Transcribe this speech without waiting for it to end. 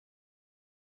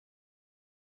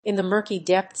In the murky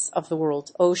depths of the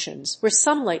world's oceans, where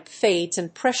sunlight fades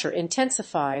and pressure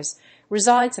intensifies,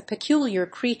 resides a peculiar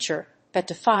creature that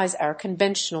defies our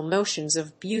conventional notions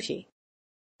of beauty.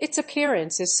 Its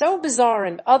appearance is so bizarre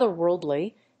and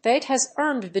otherworldly that it has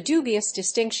earned the dubious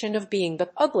distinction of being the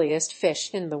ugliest fish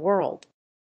in the world.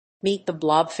 Meet the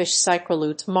blobfish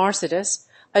Psychrolutes marcidus,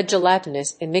 a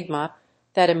gelatinous enigma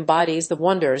that embodies the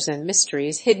wonders and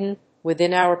mysteries hidden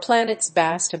within our planet's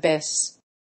vast abyss.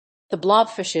 The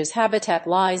blobfish's habitat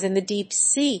lies in the deep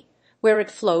sea, where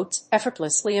it floats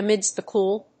effortlessly amidst the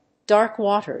cool, dark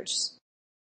waters.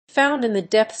 Found in the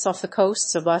depths off the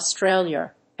coasts of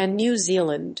Australia and New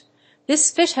Zealand,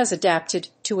 this fish has adapted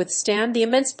to withstand the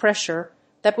immense pressure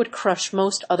that would crush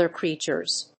most other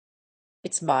creatures.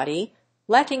 Its body,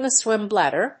 lacking a swim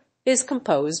bladder, is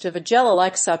composed of a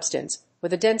jelly-like substance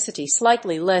with a density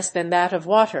slightly less than that of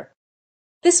water.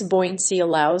 This buoyancy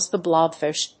allows the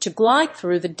blobfish to glide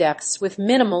through the depths with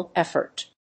minimal effort.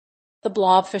 The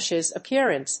blobfish's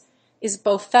appearance is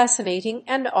both fascinating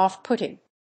and off-putting.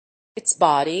 Its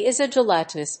body is a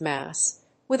gelatinous mass,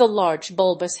 with a large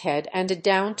bulbous head and a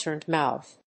downturned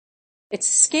mouth. Its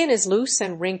skin is loose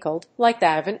and wrinkled, like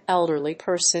that of an elderly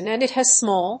person, and it has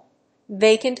small,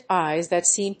 vacant eyes that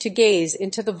seem to gaze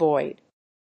into the void.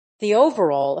 The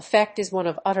overall effect is one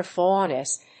of utter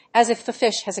fondness, as if the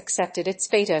fish has accepted its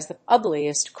fate as the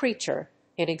ugliest creature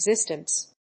in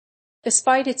existence.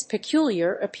 Despite its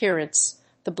peculiar appearance,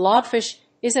 the blobfish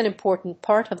is an important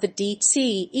part of the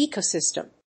deep-sea ecosystem.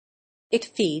 It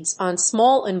feeds on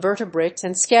small invertebrates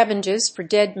and scavenges for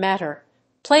dead matter,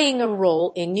 playing a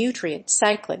role in nutrient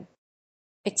cycling.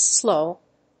 Its slow,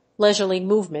 leisurely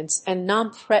movements and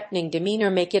non-threatening demeanor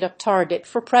make it a target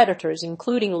for predators,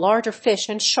 including larger fish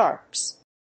and sharks.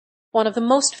 One of the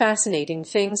most fascinating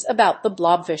things about the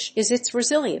blobfish is its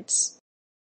resilience.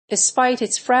 Despite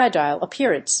its fragile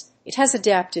appearance, it has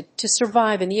adapted to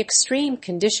survive in the extreme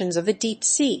conditions of the deep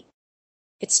sea.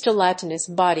 Its gelatinous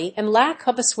body and lack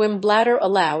of a swim bladder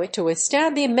allow it to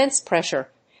withstand the immense pressure,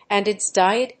 and its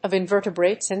diet of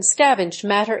invertebrates and scavenged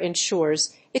matter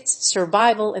ensures its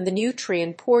survival in the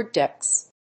nutrient-poor depths.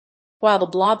 While the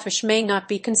blobfish may not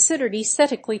be considered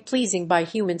aesthetically pleasing by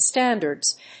human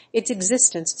standards, its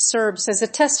existence serves as a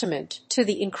testament to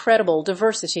the incredible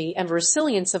diversity and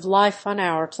resilience of life on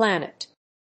our planet.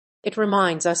 It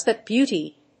reminds us that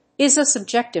beauty is a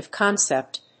subjective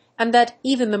concept, and that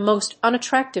even the most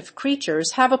unattractive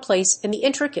creatures have a place in the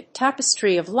intricate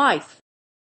tapestry of life.